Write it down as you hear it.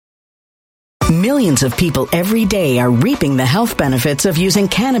Millions of people every day are reaping the health benefits of using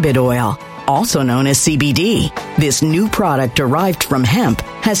cannabis oil, also known as CBD. This new product derived from hemp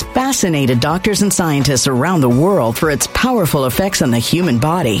has fascinated doctors and scientists around the world for its powerful effects on the human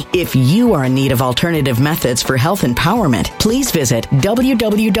body. If you are in need of alternative methods for health empowerment, please visit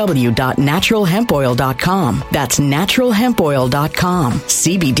www.naturalhempoil.com. That's naturalhempoil.com.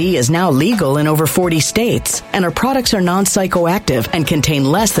 CBD is now legal in over 40 states, and our products are non-psychoactive and contain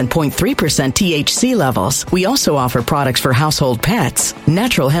less than 0.3% THC levels. We also offer products for household pets.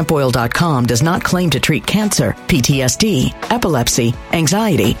 Naturalhempoil.com does not claim to treat cancer, PTSD, epilepsy,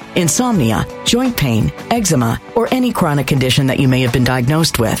 anxiety, insomnia, joint pain, eczema, or any chronic condition that you may have been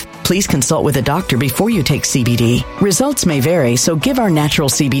diagnosed with. Please consult with a doctor before you take CBD. Results may vary, so give our natural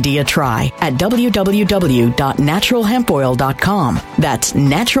CBD a try at www.naturalhempoil.com. That's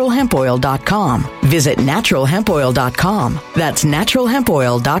naturalhempoil.com. Visit naturalhempoil.com. That's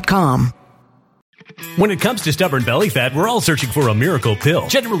naturalhempoil.com. When it comes to stubborn belly fat, we're all searching for a miracle pill.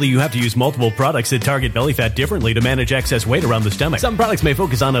 Generally, you have to use multiple products that target belly fat differently to manage excess weight around the stomach. Some products may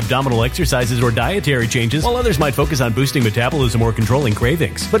focus on abdominal exercises or dietary changes, while others might focus on boosting metabolism or controlling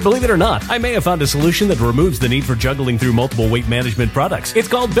cravings. But believe it or not, I may have found a solution that removes the need for juggling through multiple weight management products. It's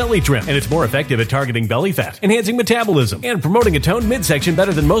called Belly Trim, and it's more effective at targeting belly fat, enhancing metabolism, and promoting a toned midsection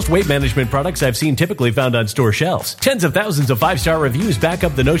better than most weight management products I've seen typically found on store shelves. Tens of thousands of 5-star reviews back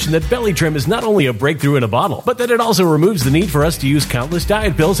up the notion that Belly Trim is not only a breakthrough in a bottle, but that it also removes the need for us to use countless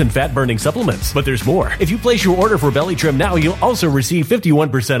diet pills and fat-burning supplements. But there's more. If you place your order for Belly Trim now, you'll also receive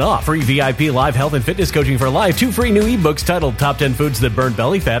 51% off, free VIP live health and fitness coaching for life, 2 free new ebooks titled Top 10 Foods That Burn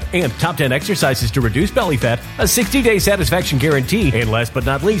Belly Fat and Top 10 Exercises to Reduce Belly Fat, a 60-day satisfaction guarantee, and last but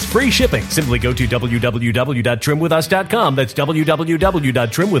not least, free shipping. Simply go to www.trimwithus.com. That's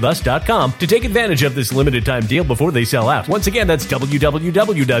www.trimwithus.com to take advantage of this limited time deal before they sell out. Once again, that's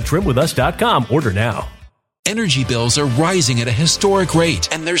www.trimwithus.com. Order now. Energy bills are rising at a historic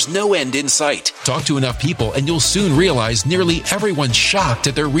rate, and there's no end in sight. Talk to enough people, and you'll soon realize nearly everyone's shocked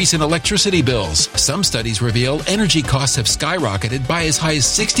at their recent electricity bills. Some studies reveal energy costs have skyrocketed by as high as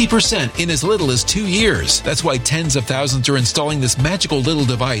 60% in as little as 2 years. That's why tens of thousands are installing this magical little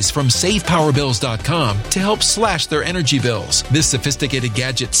device from SavePowerBills.com to help slash their energy bills. This sophisticated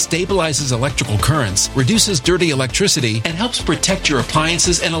gadget stabilizes electrical currents, reduces dirty electricity, and helps protect your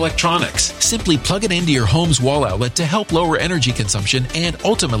appliances and electronics. Simply plug it into your home's wall outlet to help lower energy consumption and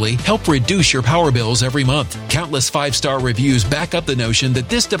ultimately help reduce your power bills every month. Countless 5-star reviews back up the notion that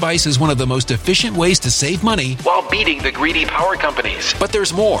this device is one of the most efficient ways to save money while beating the greedy power companies. But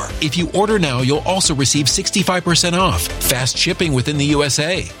there's more. If you order now, you'll also receive 65% off, fast shipping within the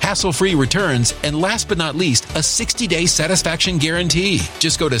USA, hassle-free returns, and last but not least, a 60-day satisfaction guarantee.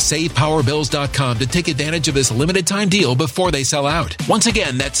 Just go to SavePowerBills.com to take advantage of this limited time deal before they sell out. Once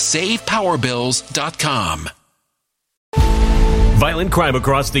again, that's SavePowerBills.com. Violent crime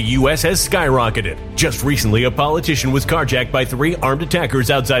across the U.S. has skyrocketed. Just recently, a politician was carjacked by 3 armed attackers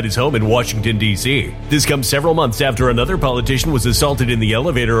outside his home in Washington, D.C. This comes several months after another politician was assaulted in the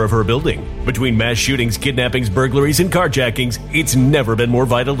elevator of her building. Between mass shootings, kidnappings, burglaries, and carjackings, it's never been more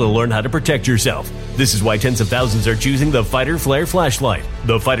vital to learn how to protect yourself. This is why tens of thousands are choosing the Fighter Flare flashlight.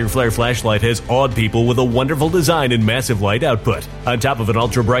 The Fighter Flare flashlight has awed people with a wonderful design and massive light output. On top of an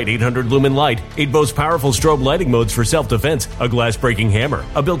ultra-bright 800-lumen light, it boasts powerful strobe lighting modes for self-defense, a glass-breaking hammer,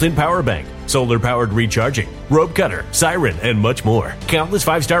 a built-in power bank, solar-powered recharging, rope cutter, siren, and much more. Countless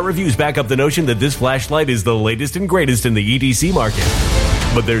 5-star reviews back up the notion that this flashlight is the latest and greatest in the EDC market.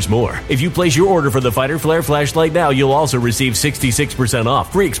 But there's more. If you place your order for the Fighter Flare flashlight now, you'll also receive 66%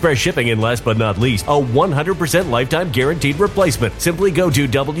 off, free express shipping, and last but not least, a 100% lifetime guaranteed replacement. Simply go to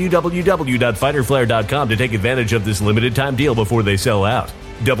www.fighterflare.com to take advantage of this limited time deal before they sell out.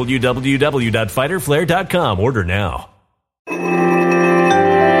 www.fighterflare.com. Order now.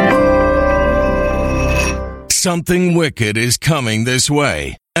 Something wicked is coming this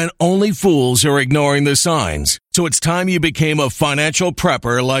way, and only fools are ignoring the signs. So it's time you became a financial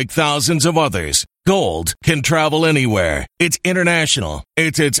prepper like thousands of others. Gold can travel anywhere. It's international.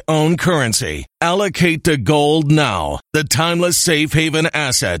 It's its own currency. Allocate to gold now, the timeless safe haven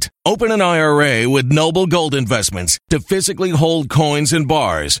asset. Open an IRA with Noble Gold Investments to physically hold coins and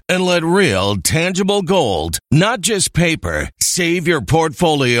bars and let real, tangible gold, not just paper, Save your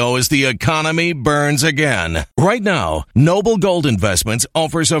portfolio as the economy burns again. Right now, Noble Gold Investments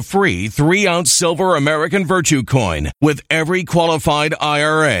offers a free 3-ounce silver American Virtue coin with every qualified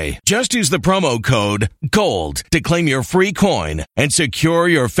IRA. Just use the promo code GOLD to claim your free coin and secure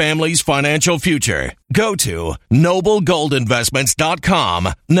your family's financial future. Go to noblegoldinvestments.com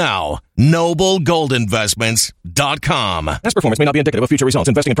now. noblegoldinvestments.com. Past performance may not be indicative of future results.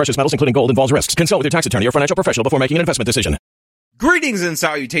 Investing in precious metals, including gold, involves risks. Consult with your tax attorney or financial professional before making an investment decision. Greetings and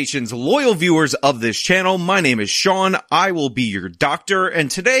salutations, loyal viewers of this channel. My name is Sean. I will be your doctor, and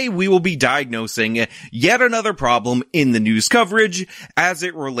today we will be diagnosing yet another problem in the news coverage as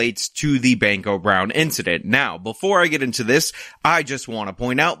it relates to the Banko Brown incident. Now, before I get into this, I just want to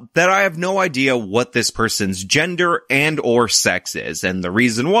point out that I have no idea what this person's gender and or sex is, and the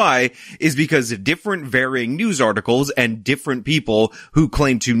reason why is because of different varying news articles and different people who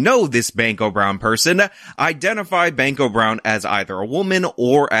claim to know this Banko Brown person identify Banko Brown as either a woman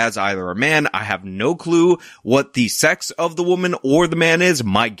or as either a man. I have no clue what the sex of the woman or the man is.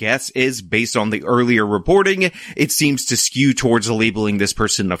 My guess is, based on the earlier reporting, it seems to skew towards labeling this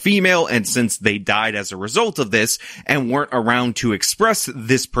person a female, and since they died as a result of this and weren't around to express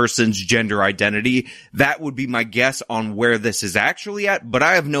this person's gender identity, that would be my guess on where this is actually at, but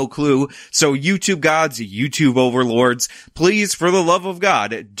I have no clue. So YouTube gods, YouTube overlords, please, for the love of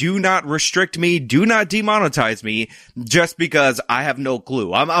God, do not restrict me, do not demonetize me just because I have no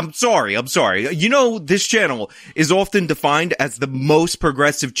clue. I'm sorry. You know, this channel is often defined as the most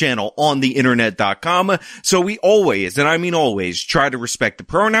progressive channel on the internet.com. So we always, and I mean always, try to respect the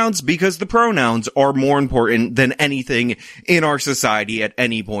pronouns because the pronouns are more important than anything in our society at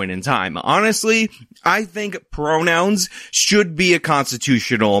any point in time. Honestly, I think pronouns should be a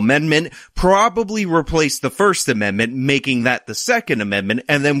constitutional amendment, probably replace the First Amendment, making that the Second Amendment,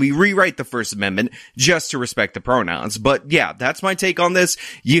 and then we rewrite the First Amendment just to respect the pronouns. But yeah, that's my take on this.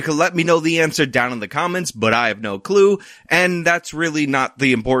 You can let me know the answer down in the comments, but I have no clue, and that's really not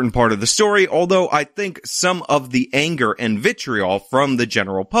the important part of the story, although I think some of the anger and vitriol from the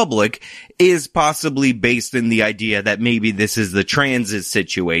general public is possibly based in the idea that maybe this is the transit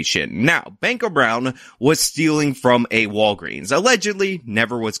situation. Now, Banko Brown was stealing from a Walgreens. Allegedly,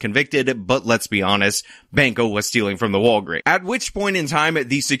 never was convicted, but let's be honest, Banko was stealing from the Walgreens. At which point in time,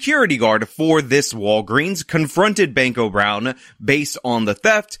 the security guard for this Walgreens confronted Banko Brown based on the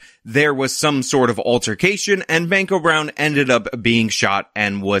theft. There was some sort of altercation, and Banko Brown ended up being shot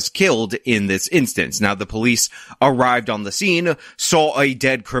and was killed in this instance. Now, the police arrived on the scene, saw a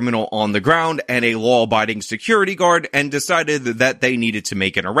dead criminal on the ground and a law-abiding security guard, and decided that they needed to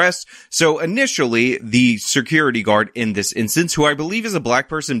make an arrest. So initially, the security guard in this instance, who I believe is a black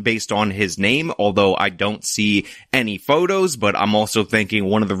person based on his name, although I don't see any photos, but I'm also thinking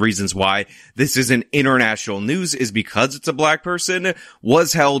one of the reasons why this isn't international news is because it's a black person,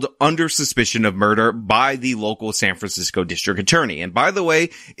 was held under suspicion of murder by the local San Francisco district attorney. And by the way,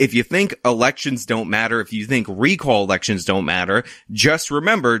 if you think elections don't matter, if you think recall elections don't matter, just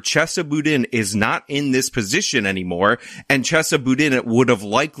remember Chesa Boudin is not in this position anymore, and Chesa Boudin would have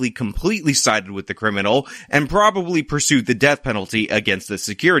likely completely sided with the criminal and probably pursued the death penalty against the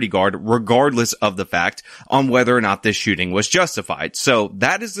security guard, regardless of the fact on whether or not this shooting was justified. So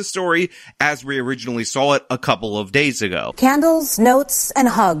that is the story as we originally saw it a couple of days ago. Candles, notes, and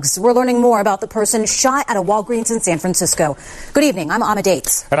hugs. We're learning more about the person shot at a Walgreens in San Francisco. Good evening. I'm Amma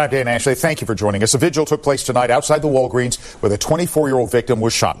Dates. And I'm Dan Ashley. Thank you for joining us. A vigil took place tonight outside the Walgreens where the 24-year-old victim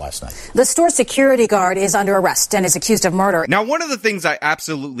was shot last night. The store's security guard is under arrest and is accused of murder. Now, one of the things I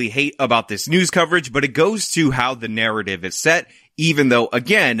absolutely hate about this news coverage, but it goes to how the narrative is set, even though,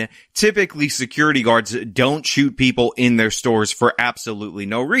 again, typically security guards don't shoot people in their stores for absolutely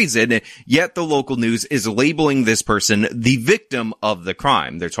no reason, yet the local news is labeling this person the victim of the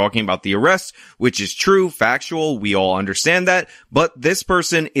crime. They're talking about the arrest, which is true, factual, we all understand that, but this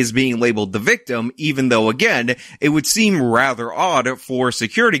person is being labeled the victim, even though, again, it would seem rather odd for a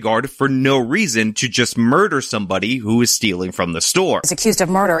security guard for no reason to just murder somebody who is stealing from the store. Is accused of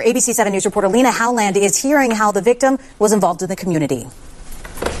murder. ABC 7 News reporter Lena Howland is hearing how the victim was involved in the community.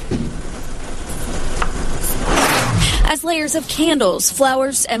 As layers of candles,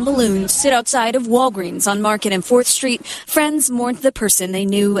 flowers, and balloons sit outside of Walgreens on Market and 4th Street, friends mourned the person they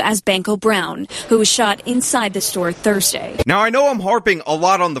knew as Banko Brown, who was shot inside the store Thursday. Now, I know I'm harping a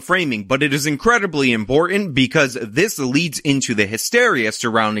lot on the framing, but it is incredibly important because this leads into the hysteria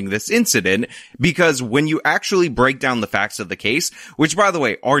surrounding this incident, because when you actually break down the facts of the case, which, by the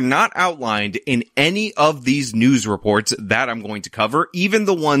way, are not outlined in any of these news reports that I'm going to cover, even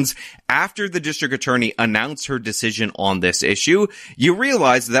the ones after the district attorney announced her decision on this issue, you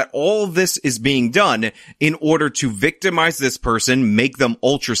realize that all of this is being done in order to victimize this person, make them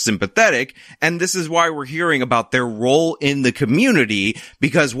ultra sympathetic, and this is why we're hearing about their role in the community,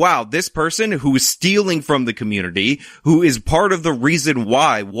 because wow, this person who is stealing from the community, who is part of the reason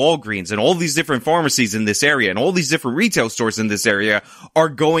why Walgreens and all these different pharmacies in this area and all these different retail stores in this area are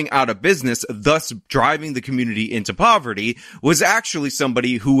going out of business, thus driving the community into poverty, was actually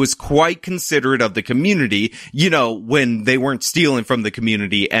somebody who was quite considerate of the community, you know, when they weren't stealing from the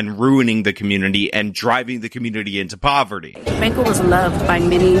community and ruining the community and driving the community into poverty. Banco was loved by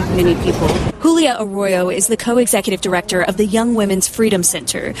many, many people. Julia Arroyo is the co-executive director of the Young Women's Freedom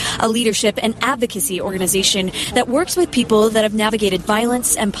Center, a leadership and advocacy organization that works with people that have navigated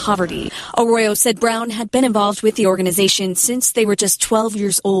violence and poverty. Arroyo said Brown had been involved with the organization since they were just 12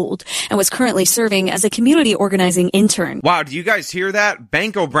 years old and was currently serving as a community organizing intern. Wow, do you guys hear that?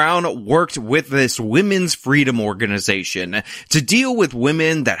 Banco Brown worked with this women's freedom organization to deal with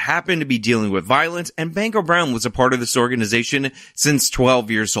women that happen to be dealing with violence, and Banco Brown was a part of this organization since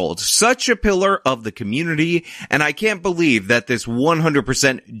 12 years old. Such a pillar of the community, and I can't believe that this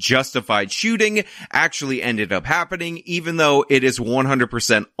 100% justified shooting actually ended up happening, even though it is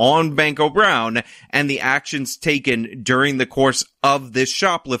 100% on Banco Brown and the actions taken during the course of this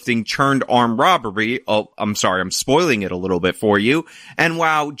shoplifting turned armed robbery. Oh, I'm sorry, I'm spoiling it a little bit for you. And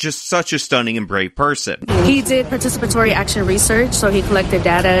wow, just such a stunning and brave person. He did participatory action research, so he collected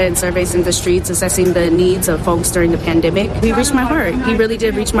data and surveys in the streets assessing the needs of folks during the pandemic. He reached my heart. He really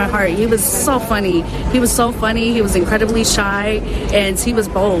did reach my heart. He was so funny. He was so funny. He was incredibly shy, and he was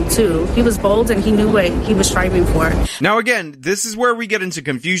bold too. He was bold and he knew what he was striving for. Now again, this is where we get into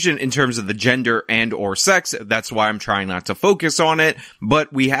confusion in terms of the gender and or sex. That's why I'm trying not to focus on it,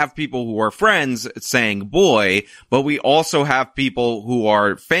 but we have people who are friends saying boy, but we also have people who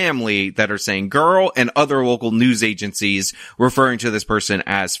are family that are saying girl, and other local news agencies referring to this person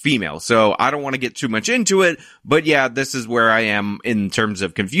as female. So I don't want to get too much into it, but yeah, this is where I am in terms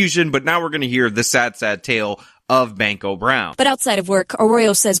of confusion. But now we're going to hear the sad tale of Banco Brown. But outside of work,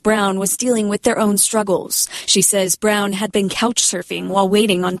 Arroyo says Brown was dealing with their own struggles. She says Brown had been couch surfing while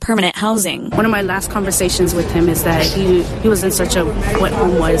waiting on permanent housing. One of my last conversations with him is that he was in search of what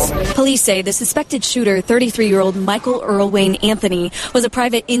home was. Police say the suspected shooter, 33-year-old Michael Earl Wayne Anthony, was a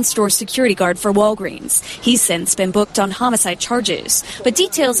private in-store security guard for Walgreens. He's since been booked on homicide charges. But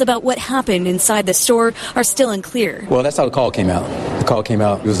details about what happened inside the store are still unclear. Well, that's how the call came out. The call came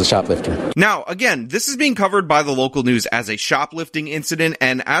out, he was a shoplifter. Now, again, this is being covered by the local news as a shoplifting incident,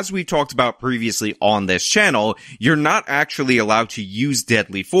 and as we talked about previously on this channel, you're not actually allowed to use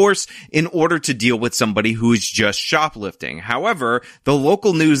deadly force in order to deal with somebody who is just shoplifting. However, the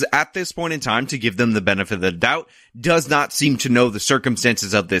local news at this point in time, to give them the benefit of the doubt, does not seem to know the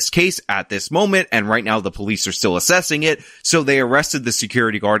circumstances of this case at this moment, and right now the police are still assessing it, so they arrested the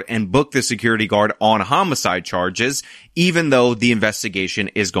security guard and booked the security guard on homicide charges, even though the investigation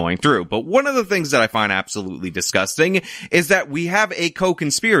is going through. But one of the things that I find absolutely disgusting is that we have a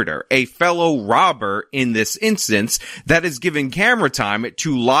co-conspirator, a fellow robber in this instance, that is given camera time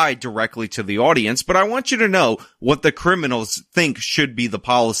to lie directly to the audience. But I want you to know what the criminals think should be the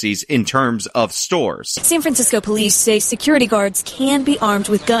policies in terms of stores. San Francisco police say security guards can be armed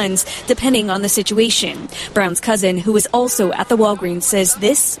with guns depending on the situation. Brown's cousin, who is also at the Walgreens, says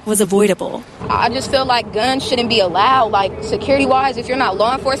this was avoidable. I just feel like guns shouldn't be allowed. Like, security-wise, if you're not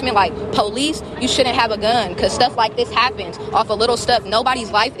law enforcement, like police, you shouldn't have a gun, because stuff like this happens off of little stuff.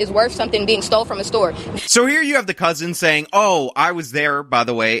 Nobody's life is worth something being stole from a store. So here you have the cousin saying, oh, I was there, by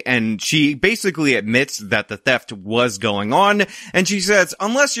the way, and she basically admits that the theft was going on, and she says,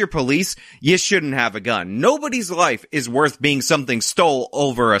 unless you're police, you shouldn't have a gun. Nobody's life is worth being something stole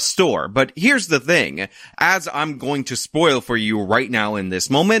over a store. But here's the thing, as I'm going to spoil for you right now in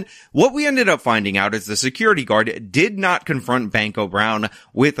this moment, what we ended up finding out is the security guard did not confront Banco Brown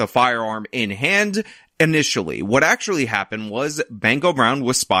with a firearm in hand. Initially, what actually happened was Banco Brown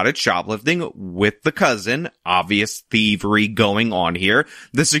was spotted shoplifting with the cousin, obvious thievery going on here.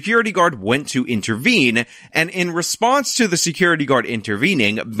 The security guard went to intervene, and in response to the security guard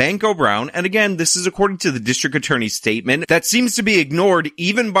intervening, Banco Brown, and again, this is according to the district attorney's statement, that seems to be ignored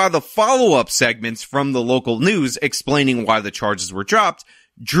even by the follow-up segments from the local news explaining why the charges were dropped,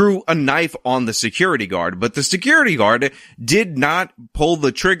 drew a knife on the security guard, but the security guard did not pull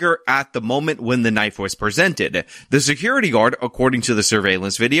the trigger at the moment when the knife was presented. The security guard, according to the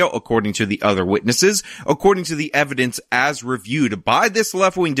surveillance video, according to the other witnesses, according to the evidence as reviewed by this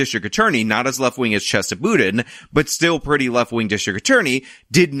left-wing district attorney, not as left-wing as Chesa Boudin, but still pretty left-wing district attorney,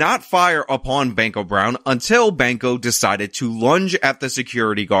 did not fire upon Banco Brown until Banco decided to lunge at the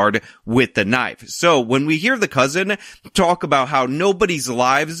security guard with the knife. So when we hear the cousin talk about how nobody's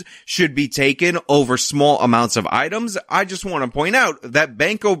lives should be taken over small amounts of items, I just want to point out that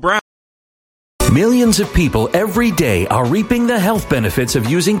Banco Brown. Millions of people every day are reaping the health benefits of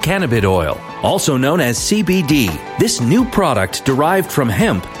using cannabis oil, also known as CBD. This new product derived from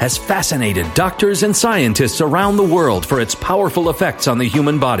hemp has fascinated doctors and scientists around the world for its powerful effects on the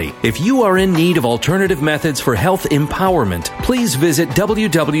human body. If you are in need of alternative methods for health empowerment, please visit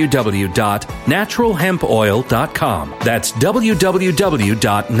www.naturalhempoil.com. That's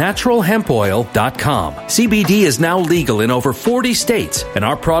www.naturalhempoil.com. CBD is now legal in over 40 states, and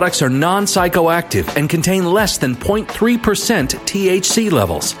our products are non-psychoactive and contain less than 0.3% THC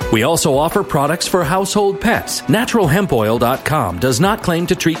levels. We also offer products for household pets. NaturalHempOil.com does not claim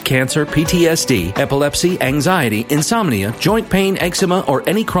to treat cancer, PTSD, epilepsy, anxiety, insomnia, joint pain, eczema, or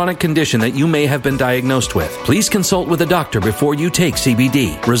any chronic condition that you may have been diagnosed with. Please consult with a doctor before you take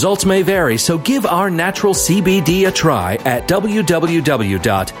CBD. Results may vary, so give our natural CBD a try at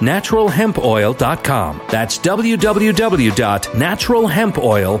www.naturalhempoil.com. That's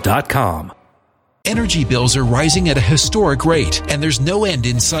www.naturalhempoil.com. Energy bills are rising at a historic rate, and there's no end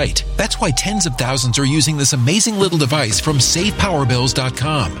in sight. That's why tens of thousands are using this amazing little device from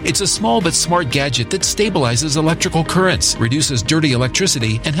SavePowerBills.com. It's a small but smart gadget that stabilizes electrical currents, reduces dirty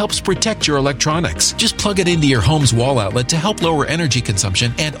electricity, and helps protect your electronics. Just plug it into your home's wall outlet to help lower energy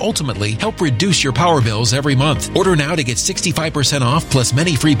consumption and ultimately help reduce your power bills every month. Order now to get 65% off plus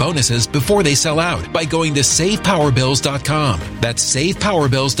many free bonuses before they sell out by going to SavePowerBills.com. That's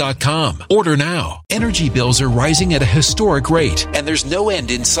SavePowerBills.com. Order now. Energy bills are rising at a historic rate, and there's no end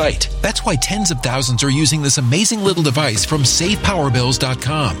in sight. That's why tens of thousands are using this amazing little device from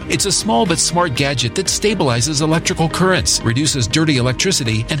SavePowerBills.com. It's a small but smart gadget that stabilizes electrical currents, reduces dirty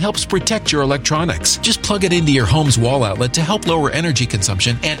electricity, and helps protect your electronics. Just plug it into your home's wall outlet to help lower energy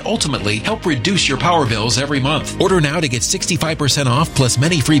consumption and ultimately help reduce your power bills every month. Order now to get 65% off plus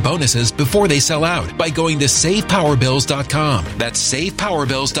many free bonuses before they sell out by going to SavePowerBills.com. That's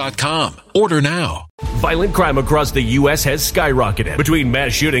SavePowerBills.com. Order now. Violent crime across the U.S. has skyrocketed. Between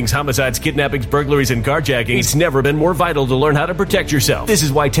mass shootings, homicides, kidnappings, burglaries, and carjackings, it's never been more vital to learn how to protect yourself. This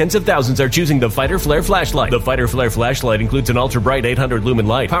is why tens of thousands are choosing the Fighter Flare flashlight. The Fighter Flare flashlight includes an ultra-bright 800 lumen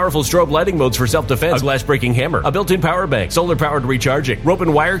light, powerful strobe lighting modes for self-defense, a glass-breaking hammer, a built-in power bank, solar-powered recharging, rope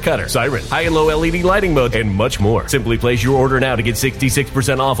and wire cutter, siren, high and low LED lighting mode, and much more. Simply place your order now to get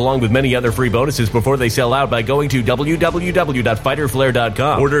 66% off along with many other free bonuses before they sell out by going to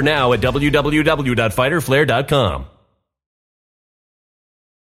www.fighterflare.com. Order now at www.fighterflare.com.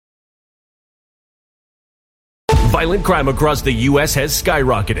 Violent crime across the U.S. has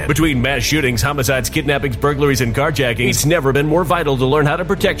skyrocketed. Between mass shootings, homicides, kidnappings, burglaries, and carjackings, it's never been more vital to learn how to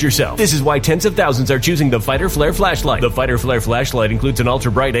protect yourself. This is why tens of thousands are choosing the Fighter Flare flashlight. The Fighter Flare flashlight includes an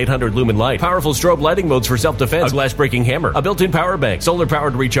ultra-bright 800 lumen light, powerful strobe lighting modes for self-defense, a glass-breaking hammer, a built-in power bank,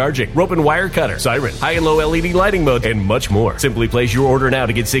 solar-powered recharging, rope and wire cutter, siren, high and low LED lighting mode, and much more. Simply place your order now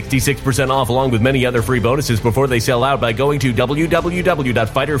to get 66% off along with many other free bonuses before they sell out by going to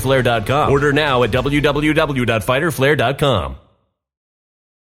www.fighterflare.com. Order now at www.fighterflare.com.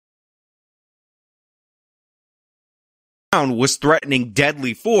 Was threatening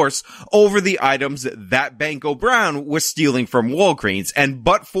deadly force over the items that Banco Brown was stealing from Walgreens. And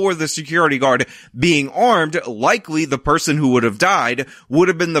but for the security guard being armed, likely the person who would have died would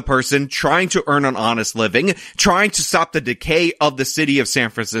have been the person trying to earn an honest living, trying to stop the decay of the city of San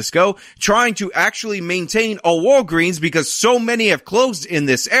Francisco, trying to actually maintain a Walgreens because so many have closed in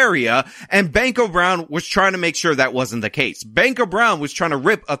this area, and Banco Brown was trying to make sure that wasn't the case. Banco Brown was trying to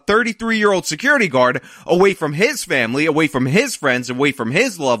rip a 33-year-old security guard away from his family, away from his friends, away from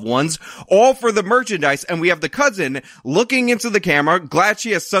his loved ones, all for the merchandise. And we have the cousin looking into the camera, glad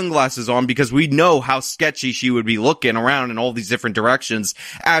she has sunglasses on because we know how sketchy she would be looking around in all these different directions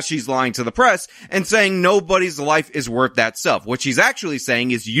as she's lying to the press and saying nobody's life is worth that stuff. What she's actually saying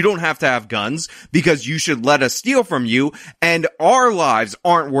is you don't have to have guns because you should let us steal from you, and our lives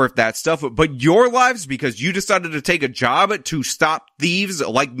aren't worth that stuff, but your lives, because you decided to take a job to stop thieves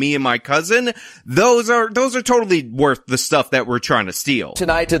like me and my cousin, those are totally worth the stuff that we're trying to steal.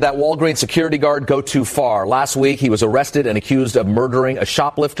 Tonight, did that Walgreens security guard go too far? Last week, he was arrested and accused of murdering a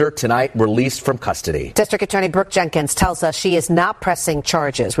shoplifter. Tonight, released from custody. District Attorney Brooke Jenkins tells us she is not pressing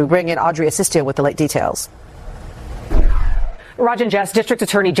charges. We bring in Audrey Assistio with the late details. Raj and Jess, District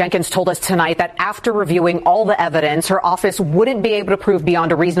Attorney Jenkins told us tonight that after reviewing all the evidence, her office wouldn't be able to prove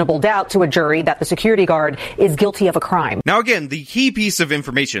beyond a reasonable doubt to a jury that the security guard is guilty of a crime. Now again, the key piece of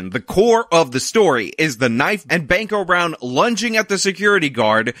information, the core of the story, is the knife and Banko Brown lunging at the security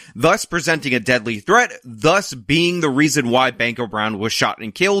guard, thus presenting a deadly threat, thus being the reason why Banko Brown was shot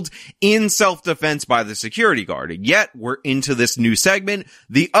and killed in self-defense by the security guard. Yet, we're into this new segment,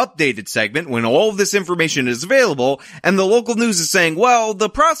 the updated segment, when all of this information is available, and the local news is saying, well, the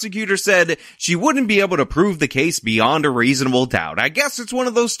prosecutor said she wouldn't be able to prove the case beyond a reasonable doubt. I guess it's one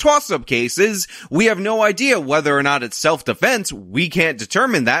of those toss-up cases. We have no idea whether or not it's self-defense. We can't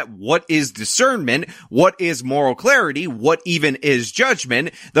determine that. What is discernment? What is moral clarity? What even is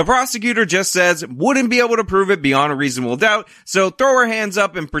judgment? The prosecutor just says, wouldn't be able to prove it beyond a reasonable doubt, so throw her hands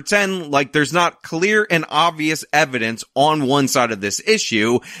up and pretend like there's not clear and obvious evidence on one side of this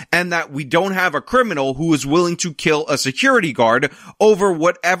issue, and that we don't have a criminal who is willing to kill a security guard over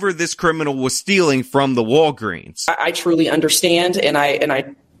whatever this criminal was stealing from the Walgreens. I truly understand, and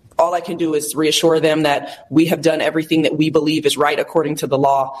I all I can do is reassure them that we have done everything that we believe is right according to the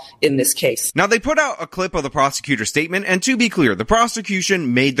law in this case. Now, they put out a clip of the prosecutor's statement, and to be clear, the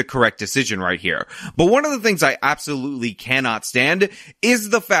prosecution made the correct decision right here. But one of the things I absolutely cannot stand is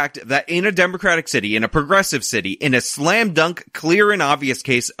the fact that in a democratic city, in a progressive city, in a slam dunk, clear and obvious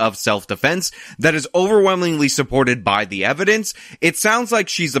case of self-defense that is overwhelmingly supported by the evidence, it sounds like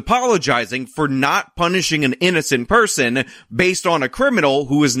she's apologizing for not punishing an innocent person based on a criminal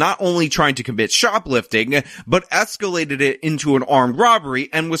who is not only trying to commit shoplifting, but escalated it into an armed robbery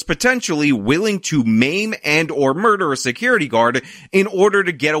and was potentially willing to maim and or murder a security guard in order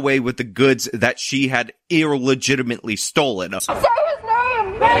to get away with the goods that she had illegitimately stolen.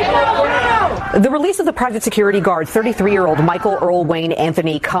 The release of the private security guard, 33-year-old Michael Earl Wayne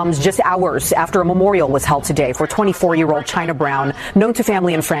Anthony, comes just hours after a memorial was held today for 24-year-old China Brown, known to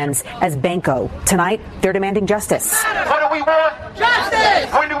family and friends as Banko. Tonight, they're demanding justice. What do we want?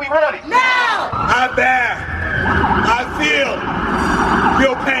 Justice! When do we want it? Now! I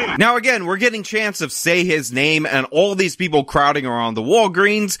feel pain. Now again, we're getting chants of say his name and all these people crowding around the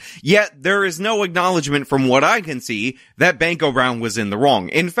Walgreens, yet there is no acknowledgement from what I can see that Banko Brown was in the wrong.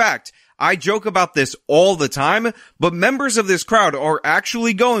 In fact, I joke about this all the time, but members of this crowd are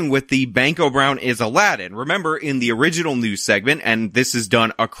actually going with the Banko Brown is Aladdin. Remember, in the original news segment, and this is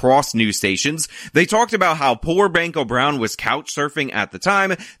done across news stations, they talked about how poor Banko Brown was couch surfing at the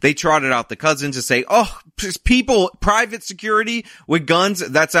time. They trotted out the cousin to say, oh, people, private security with guns,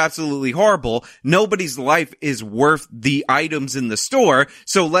 that's absolutely horrible. Nobody's life is worth the items in the store,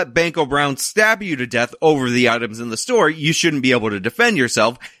 so let Banko Brown stab you to death over the items in the store. You shouldn't be able to defend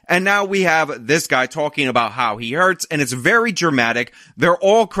yourself. And now we have this guy talking about how he hurts, and it's very dramatic. They're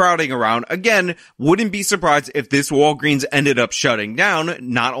all crowding around. Again, wouldn't be surprised if this Walgreens ended up shutting down,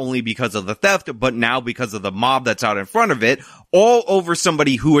 not only because of the theft, but now because of the mob that's out in front of it, all over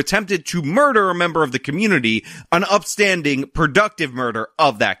somebody who attempted to murder a member of the community, an upstanding, productive murder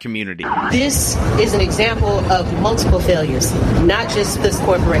of that community. This is an example of multiple failures, not just this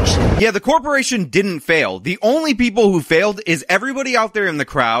corporation. Yeah, the corporation didn't fail. The only people who failed is everybody out there in the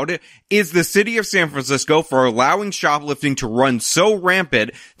crowd, is the city of San Francisco for allowing shoplifting to run so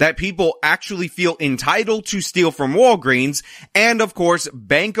rampant that people actually feel entitled to steal from Walgreens, and of course,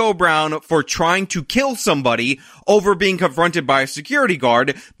 Banko Brown for trying to kill somebody over being confronted by a security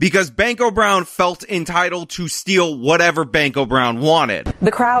guard because Banko Brown felt entitled to steal whatever Banko Brown wanted.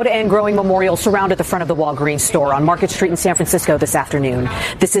 The crowd and growing memorial surrounded the front of the Walgreens store on Market Street in San Francisco this afternoon.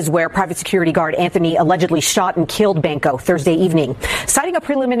 This is where private security guard Anthony allegedly shot and killed Banko Thursday evening. Citing a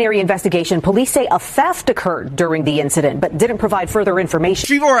preliminary investigation, police say a theft occurred during the incident, but didn't provide further information.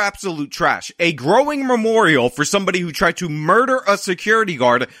 People are absolute trash. A growing memorial for somebody who tried to murder a security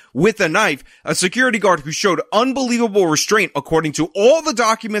guard with a knife, a security guard who showed unbelievable restraint according to all the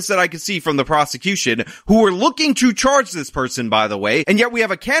documents that I could see from the prosecution, who were looking to charge this person, by the way, and yet we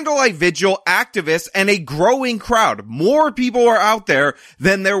have a candlelight vigil, activists, and a growing crowd. More people are out there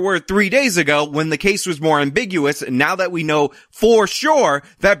than there were 3 days ago when the case was more ambiguous, now that we know for sure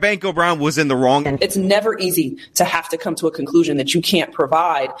that Banko Banco Brown was in the wrong. It's never easy to have to come to a conclusion that you can't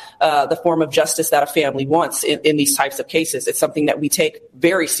provide the form of justice that a family wants in these types of cases. It's something that we take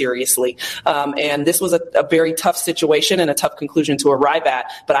very seriously. And this was a very tough situation and a tough conclusion to arrive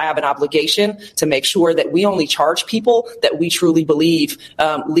at. But I have an obligation to make sure that we only charge people that we truly believe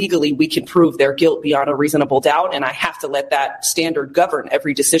legally we can prove their guilt beyond a reasonable doubt. And I have to let that standard govern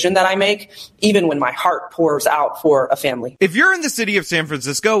every decision that I make, even when my heart pours out for a family. If you're in the city of San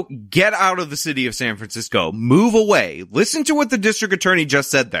Francisco, get out of the city of San Francisco. Move away. Listen to what the district attorney just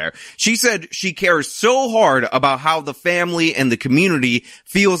said there. She said she cares so hard about how the family and the community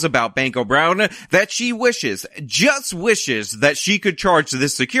feels about Banco Brown that she just wishes that she could charge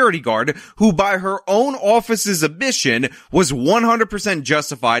this security guard who by her own office's admission was 100%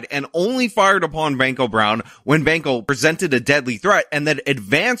 justified and only fired upon Banco Brown when Banco presented a deadly threat and then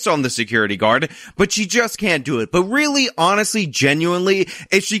advanced on the security guard, but she just can't do it. But really, honestly, genuinely,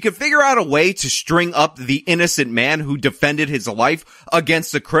 if she could figure out a way to string up the innocent man who defended his life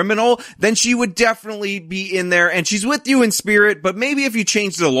against the criminal, then she would definitely be in there, and she's with you in spirit. But maybe if you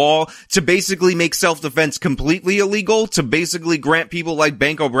change the law to basically make self-defense completely illegal, to basically grant people like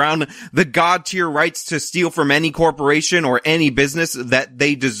Banco Brown the god tier rights to steal from any corporation or any business that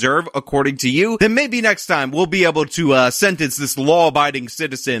they deserve according to you, then maybe next time we'll be able to sentence this law-abiding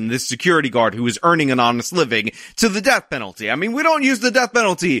citizen, this security guard who is earning an honest living, to the death penalty. I mean, we don't use the death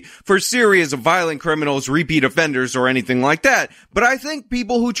penalty for serious violent criminals, repeat offenders, or anything like that, but I think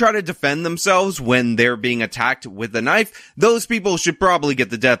people who try to defend themselves when they're being attacked with a knife, those people should probably get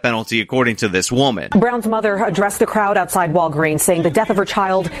the death penalty according to this woman. Brown's mother addressed the crowd outside Walgreens, saying the death of her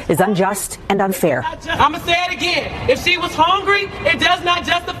child is unjust and unfair. I'm going to say it again. If she was hungry, it does not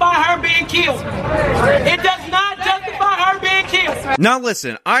justify her being killed. It does not justify her being killed. Now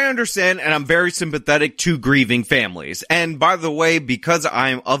listen, I understand and I'm very sympathetic to grieving families. And by the way, because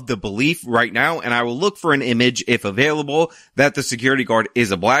I'm of the belief right now, and I will look for an image if available, that the security guard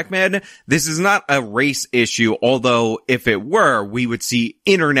is a black man, this is not a race issue, although if it were, we would see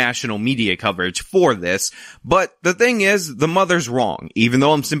international media coverage for this. But the thing is, the mother's wrong. Even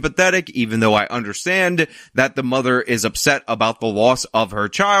though I'm sympathetic, even though I understand that the mother is upset about the loss of her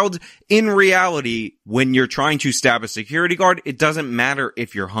child, in reality, when you're trying to stab a security guard, it doesn't matter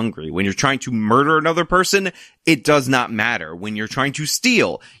if you're hungry. When you're trying to murder another person, it does not matter. When you're trying to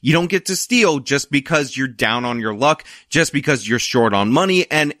steal, you don't get to steal just because you're down on your luck, just because you're short on money.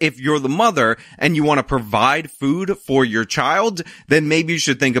 And if you're the mother and you want to provide food for your child, then maybe you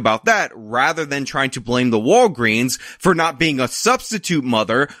should think about that rather than trying to blame the Walgreens for not being a substitute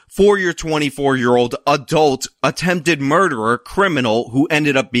mother for your 24-year-old adult attempted murderer criminal who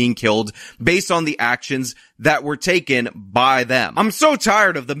ended up being killed based on the actions that were taken by them. I'm so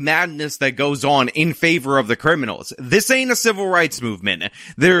tired of the madness that goes on in favor of the criminals. This ain't a civil rights movement.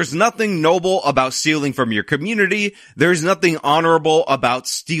 There's nothing noble about stealing from your community. There's nothing honorable about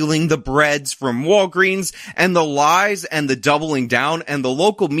stealing the breads from Walgreens, and the lies and the doubling down and the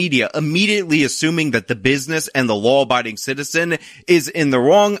local media immediately assuming that the business and the law-abiding citizen is in the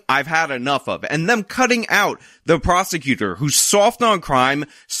wrong. I've had enough of. And them cutting out the prosecutor who's soft on crime,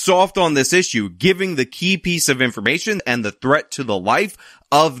 soft on this issue, giving the key piece of information and the threat to the life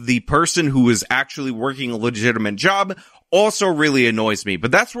of the person who is actually working a legitimate job also really annoys me.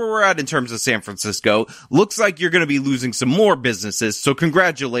 But that's where we're at in terms of San Francisco. Looks like you're going to be losing some more businesses, so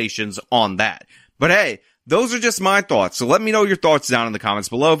congratulations on that. But hey, those are just my thoughts. So let me know your thoughts down in the comments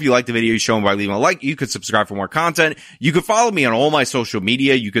below. If you like the video, show them by leaving a like. You could subscribe for more content. You could follow me on all my social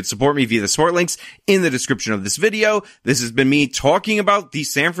media. You could support me via the support links in the description of this video. This has been me talking about the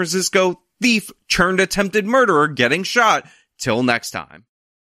San Francisco thief turned attempted murderer getting shot. Till next time.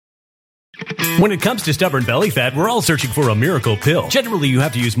 When it comes to stubborn belly fat, we're all searching for a miracle pill. Generally, you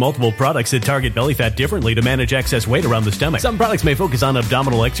have to use multiple products that target belly fat differently to manage excess weight around the stomach. Some products may focus on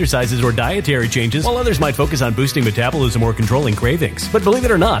abdominal exercises or dietary changes, while others might focus on boosting metabolism or controlling cravings. But believe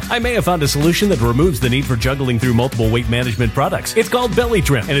it or not, I may have found a solution that removes the need for juggling through multiple weight management products. It's called Belly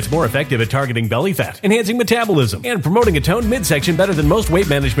Trim, and it's more effective at targeting belly fat, enhancing metabolism, and promoting a toned midsection better than most weight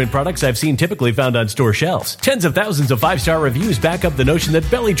management products I've seen typically found on store shelves. Tens of thousands of 5-star reviews back up the notion that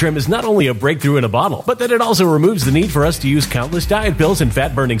Belly Trim is not only a breakthrough in a bottle, but that it also removes the need for us to use countless diet pills and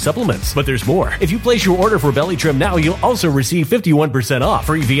fat-burning supplements. But there's more. If you place your order for Belly Trim now, you'll also receive 51% off,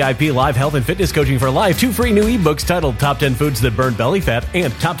 free VIP live health and fitness coaching for life, 2 free new ebooks titled Top 10 Foods That Burn Belly Fat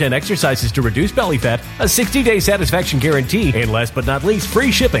and Top 10 Exercises to Reduce Belly Fat, a 60-day satisfaction guarantee, and last but not least,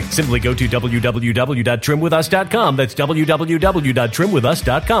 free shipping. Simply go to www.trimwithus.com. That's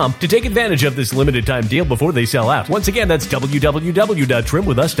www.trimwithus.com to take advantage of this limited time deal before they sell out. Once again, that's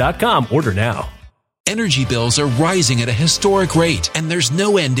www.trimwithus.com. Order now. Energy bills are rising at a historic rate, and there's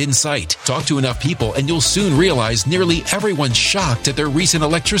no end in sight. Talk to enough people and you'll soon realize nearly everyone's shocked at their recent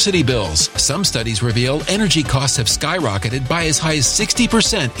electricity bills. Some studies reveal energy costs have skyrocketed by as high as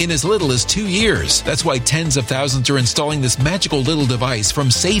 60% in as little as 2 years. That's why tens of thousands are installing this magical little device from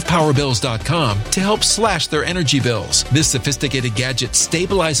SavePowerBills.com to help slash their energy bills. This sophisticated gadget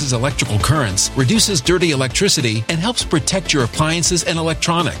stabilizes electrical currents, reduces dirty electricity, and helps protect your appliances and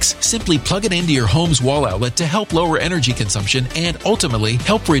electronics. Simply plug it into your home's wall outlet to help lower energy consumption and ultimately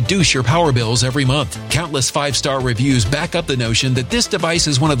help reduce your power bills every month. Countless 5-star reviews back up the notion that this device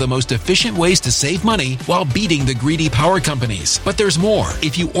is one of the most efficient ways to save money while beating the greedy power companies. But there's more.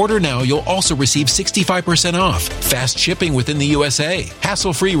 If you order now, you'll also receive 65% off, fast shipping within the USA,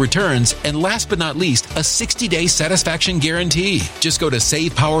 hassle-free returns, and last but not least, a 60-day satisfaction guarantee. Just go to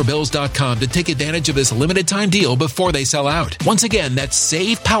SavePowerBills.com to take advantage of this limited time deal before they sell out. Once again, that's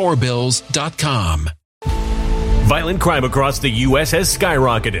SavePowerBills.com. Violent crime across the U.S. has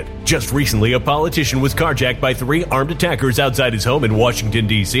skyrocketed. Just recently, a politician was carjacked by 3 armed attackers outside his home in Washington,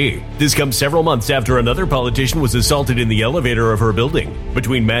 D.C. This comes several months after another politician was assaulted in the elevator of her building.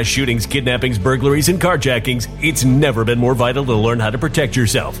 Between mass shootings, kidnappings, burglaries, and carjackings, it's never been more vital to learn how to protect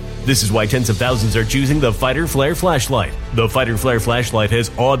yourself. This is why tens of thousands are choosing the Fighter Flare flashlight. The Fighter Flare flashlight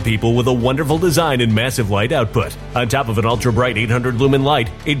has awed people with a wonderful design and massive light output. On top of an ultra-bright 800-lumen light,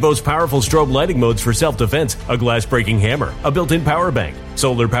 it boasts powerful strobe lighting modes for self-defense, a glass-breaking hammer, a built-in power bank,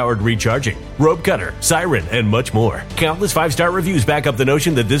 solar-powered recharging, rope cutter, siren, and much more. Countless 5-star reviews back up the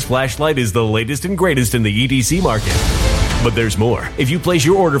notion that this flashlight is the latest and greatest in the EDC market. But there's more. If you place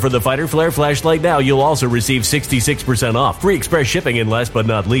your order for the Fighter Flare flashlight now, you'll also receive 66% off, free express shipping, and last but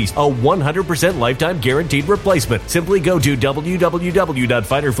not least, a 100% lifetime guaranteed replacement. Simply go to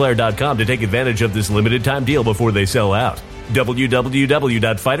www.fighterflare.com to take advantage of this limited time deal before they sell out.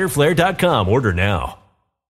 www.fighterflare.com. Order now.